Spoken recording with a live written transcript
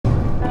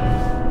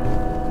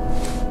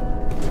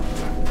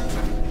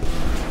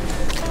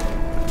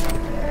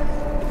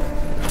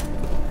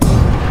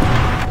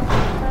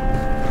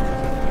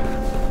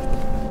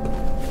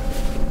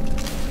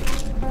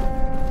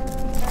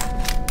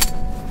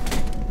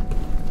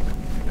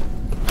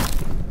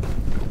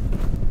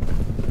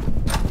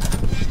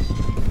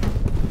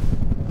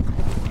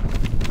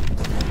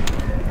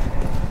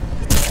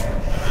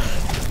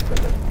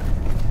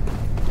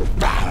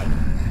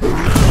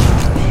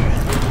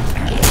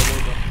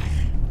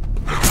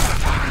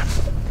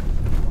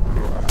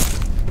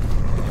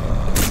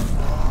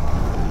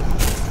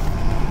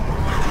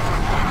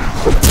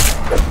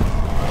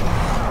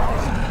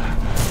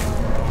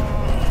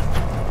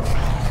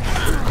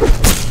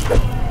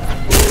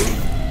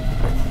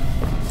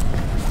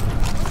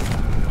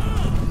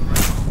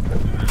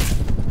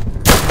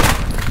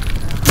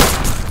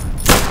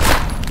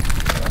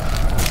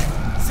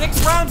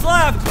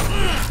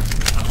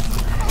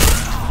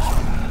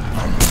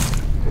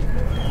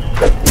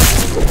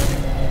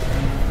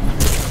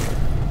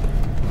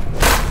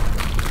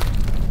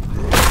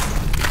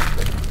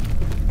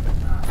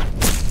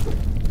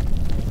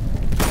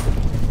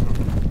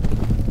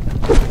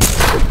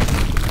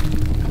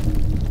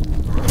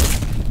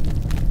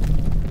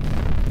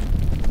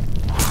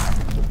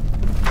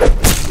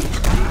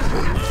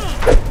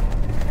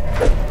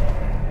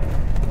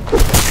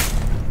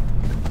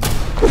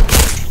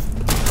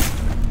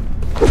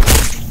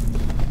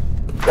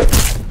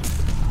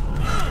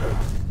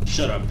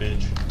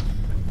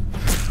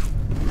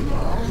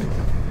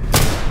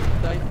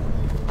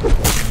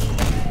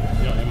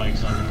Ja, dat maakt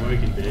zo'n mooi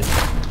idee.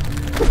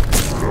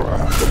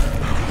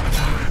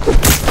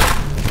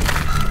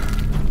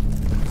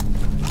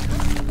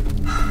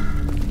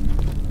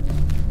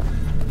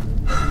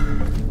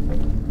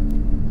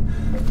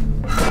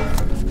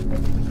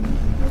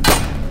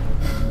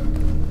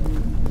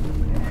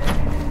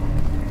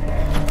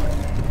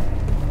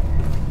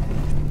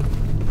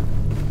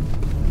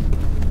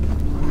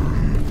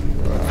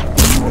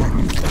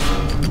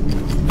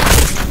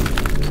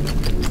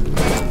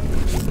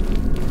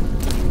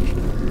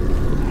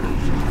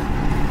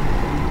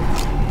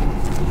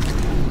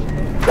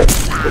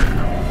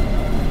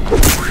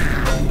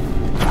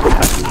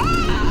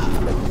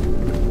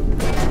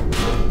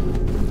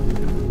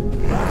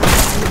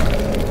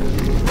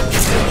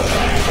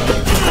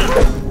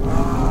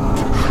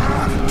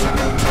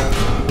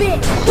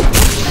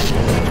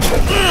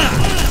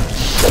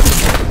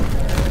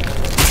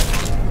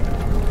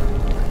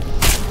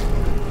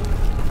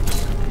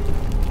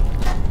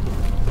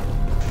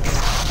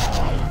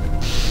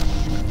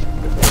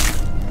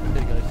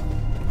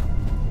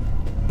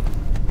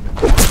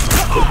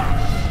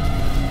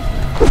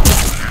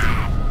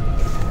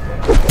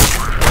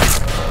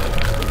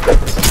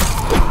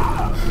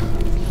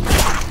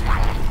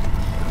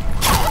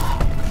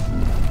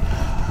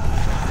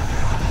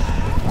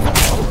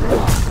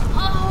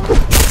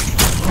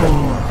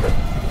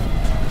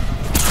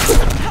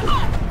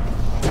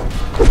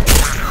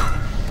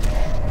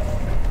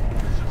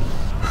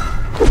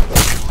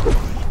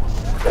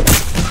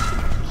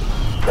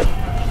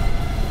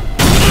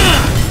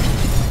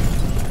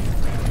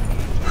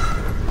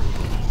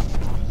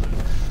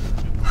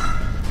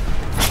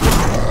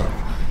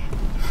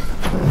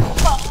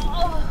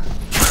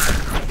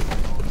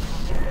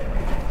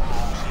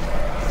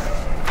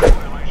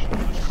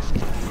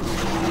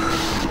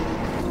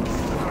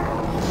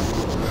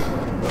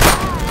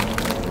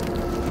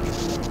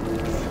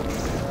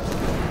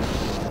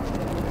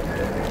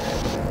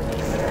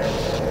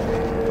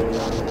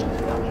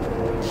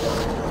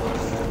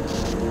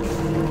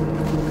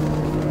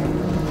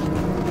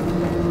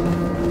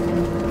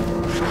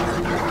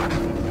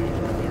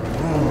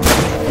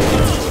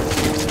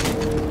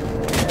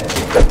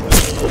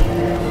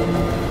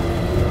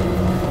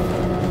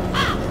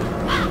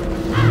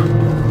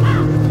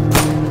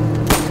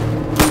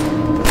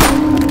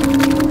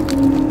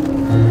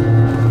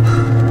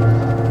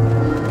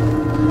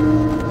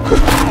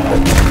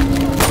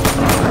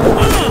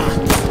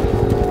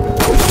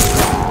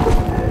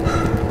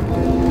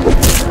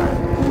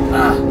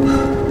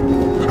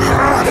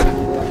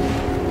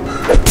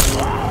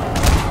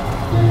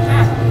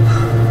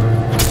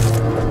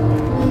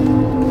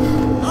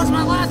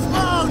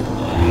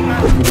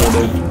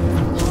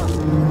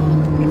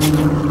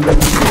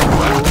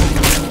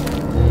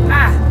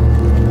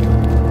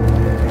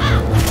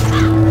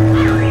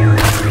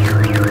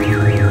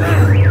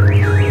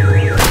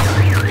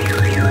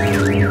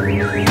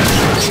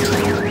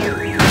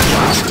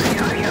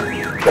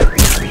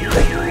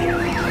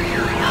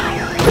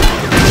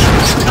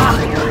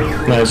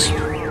 Nice.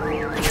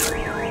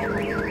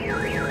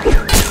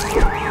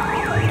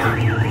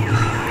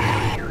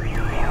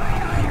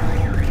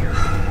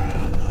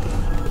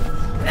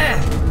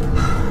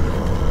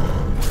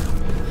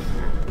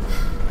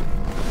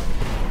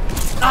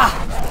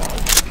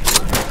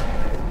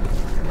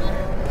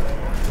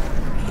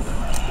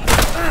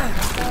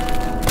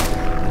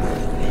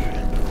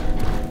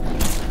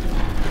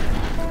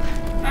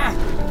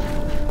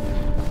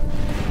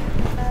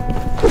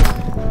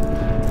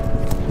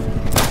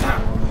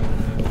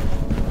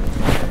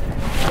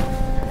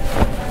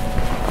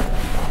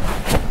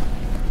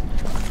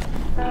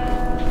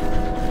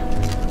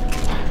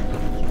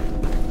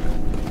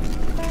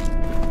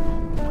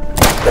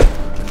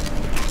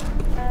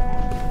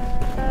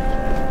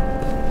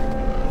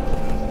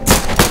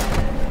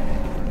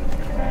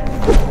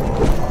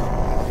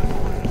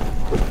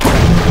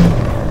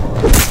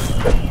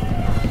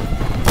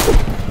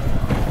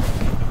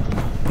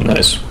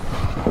 Nice.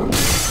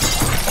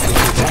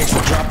 Thanks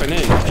for dropping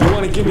in. You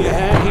want to give me a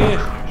hand here?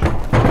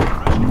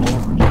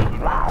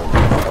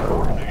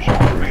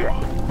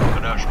 The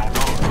National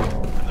Guard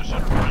and the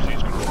Center for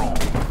Disease Control.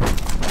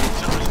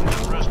 Citizens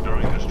at risk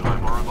during this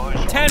time are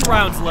advised to 10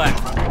 rounds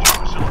left. refugee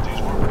facilities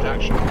for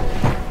protection.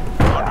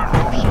 Under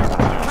no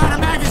circumstances. Out of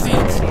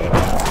magazines.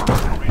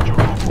 Reach your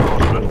local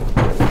hospital.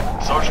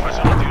 Such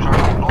facilities are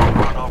a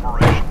long-run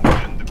operation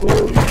within the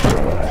quarantine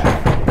zones.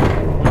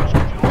 Must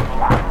kill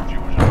all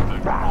refugees and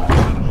affect all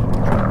citizens.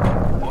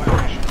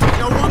 Violation.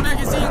 Yo, one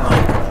magazine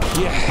left.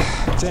 Yeah,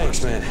 thanks,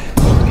 man.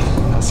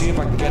 Look, I'll see if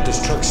I can get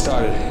this truck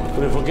started.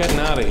 But if we're getting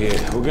out of here,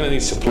 we're gonna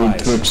need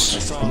supplies. Troops, I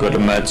saw got the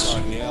a meds.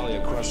 in the alley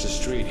across the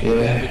street.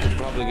 Yeah. We could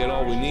probably get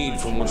all we need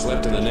from what's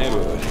left in the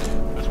neighborhood.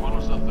 As well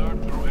as the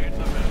 3rd through 8th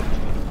Amendments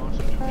to the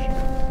Constitution,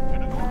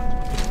 in accordance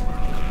with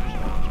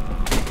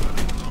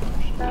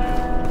the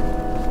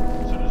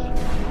citizens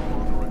are no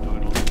longer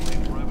entitled to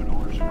leave private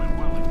orders when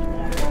willing to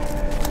own.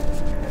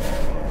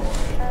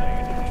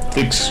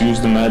 Fix, use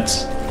the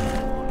meds.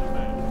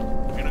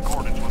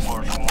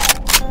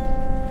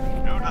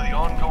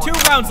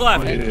 rounds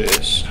left.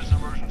 Yes. This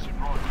emergency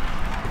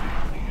broadcast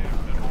in the air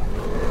at all.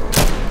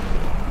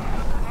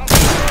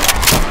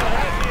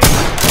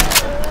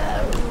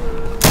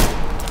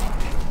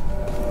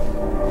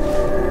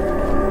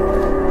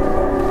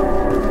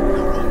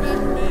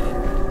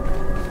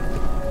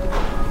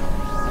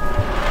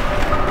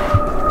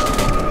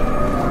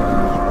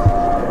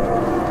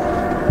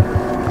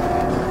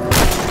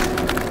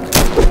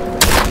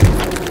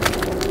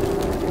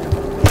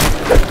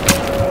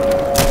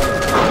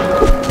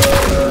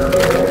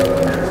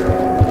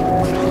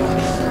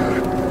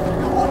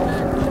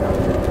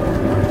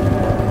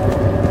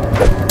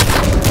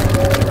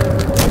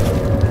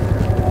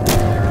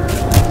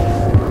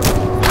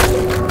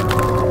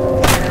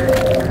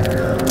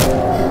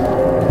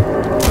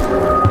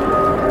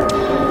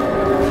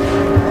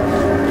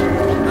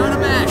 Out of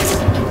max.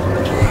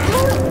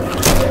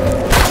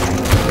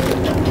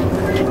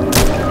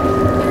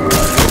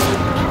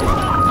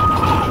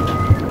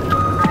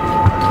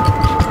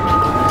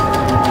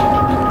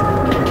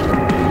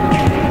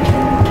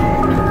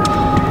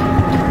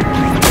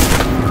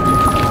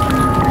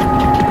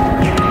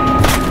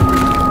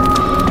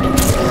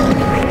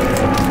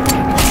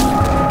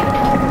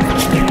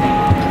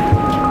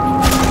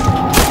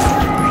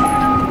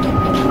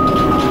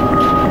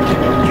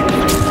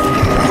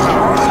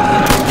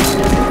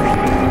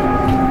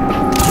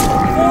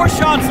 Four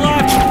shots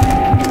left.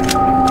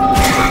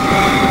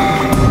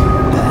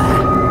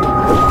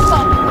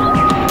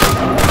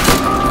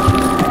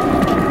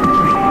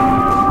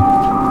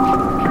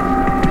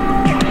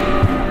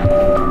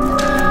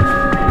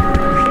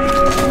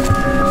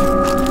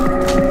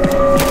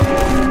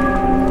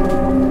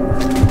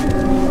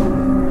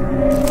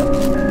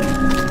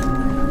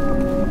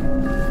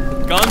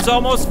 Gun's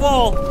almost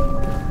full.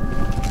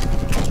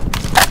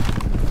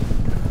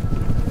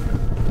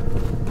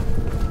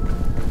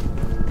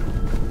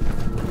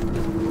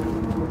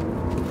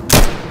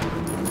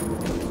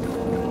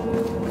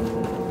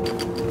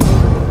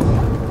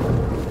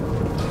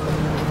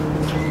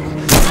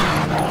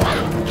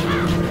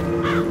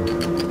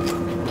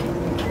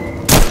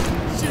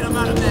 Shit, I'm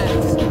out of max.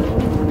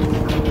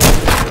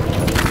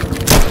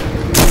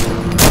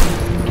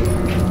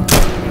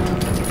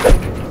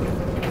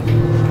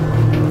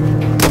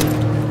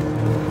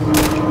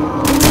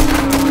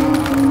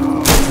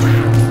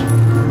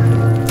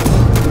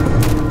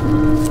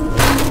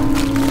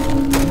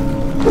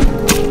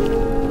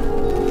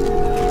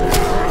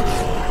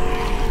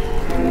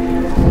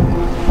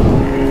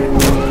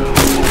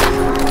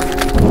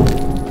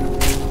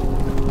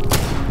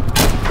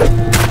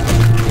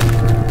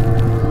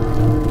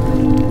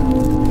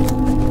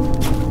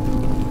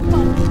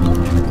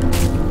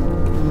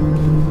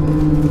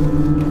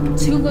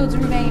 Two loads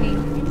remaining.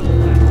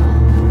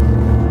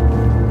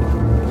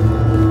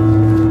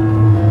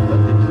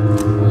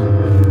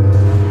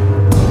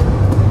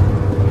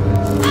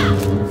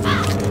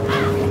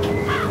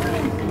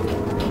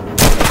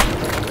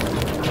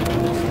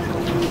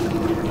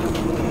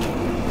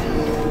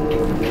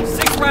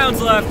 Six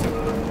rounds left.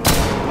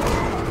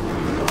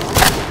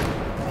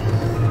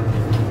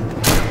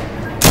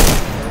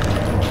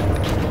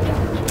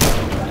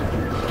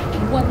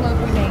 One load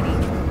remaining.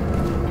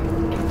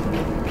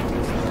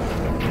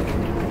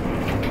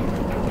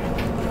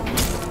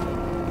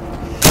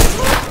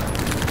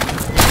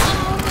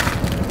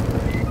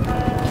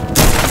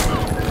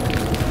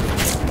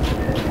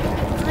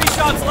 Three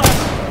shots left.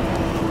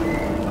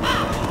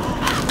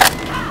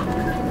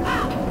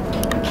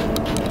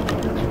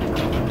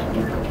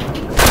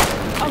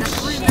 Oh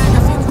Three shit!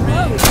 magazines One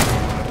remaining.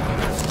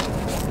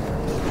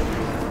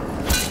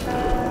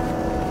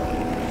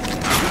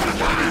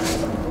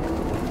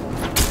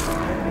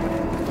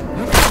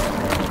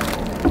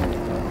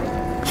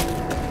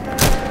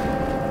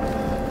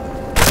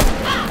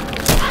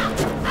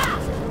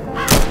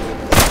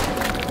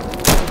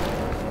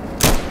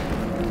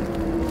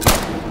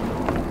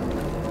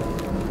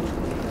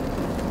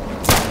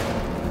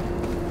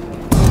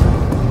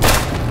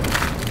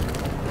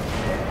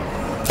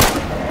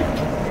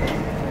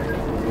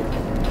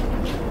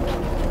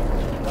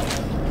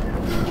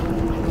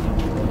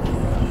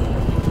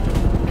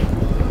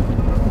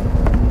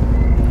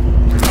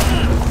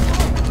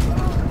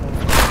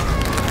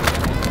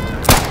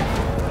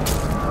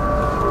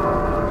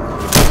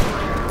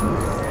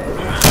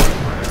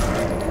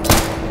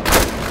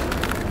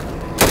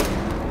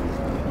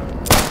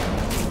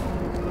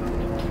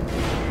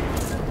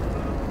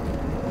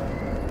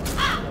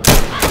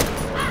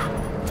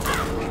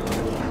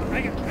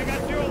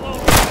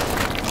 load.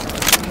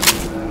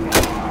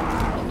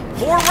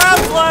 Four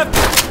rounds left.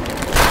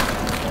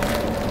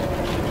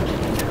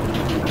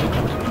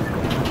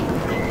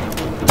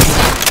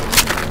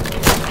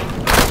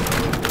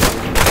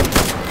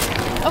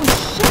 Oh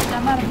shit!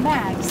 I'm out of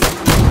mags.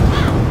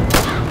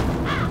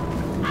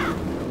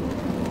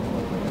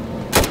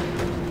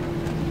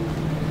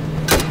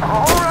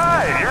 All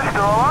right, you're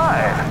still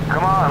alive.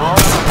 Come on, load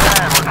up the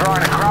fan. We're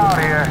drawing a crowd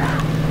here.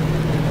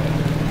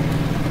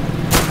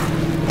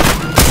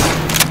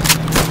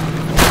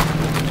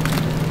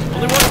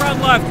 Only one round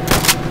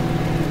left.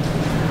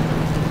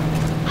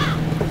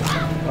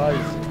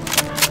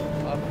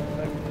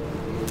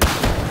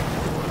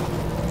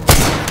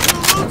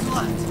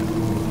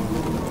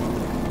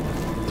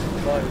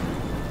 load.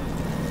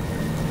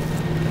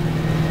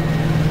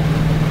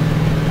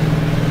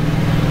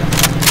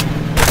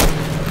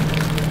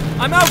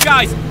 I'm out,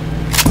 guys!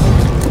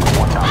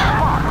 What the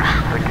fuck?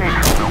 The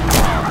gate's still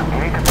power. You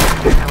need to fix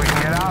it so we can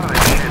get out of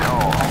this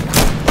shithole.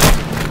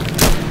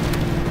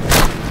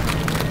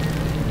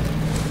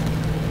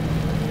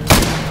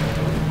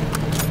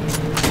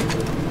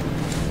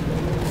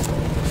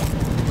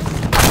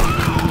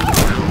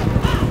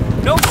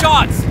 No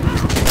shots!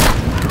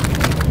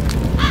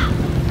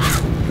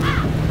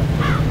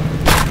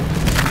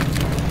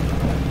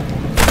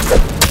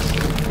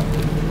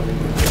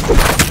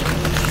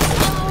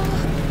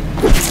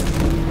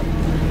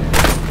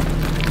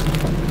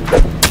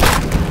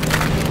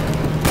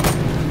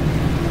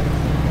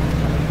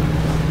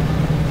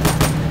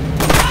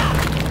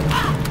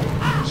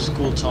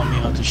 School taught me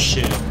how to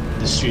shit.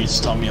 The streets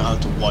taught me how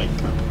to wipe.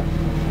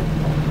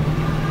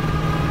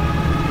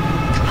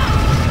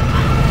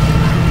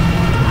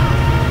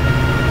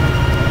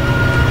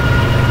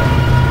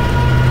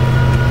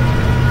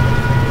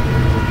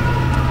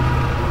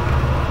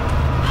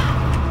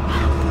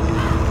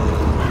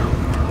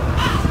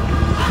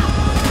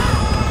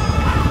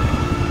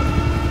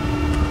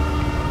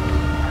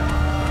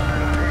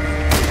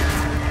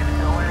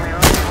 Don't let me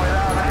leave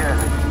without you.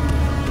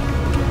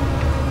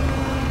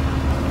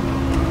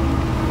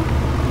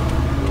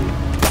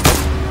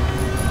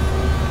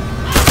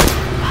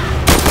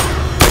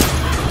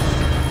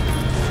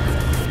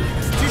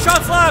 Two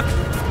shots left!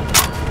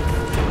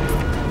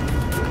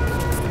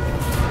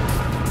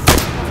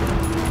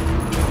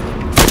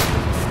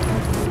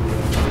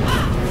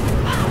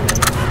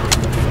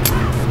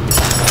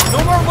 No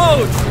more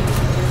loads!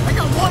 I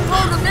got one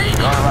load remaining!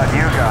 What about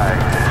you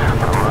guys?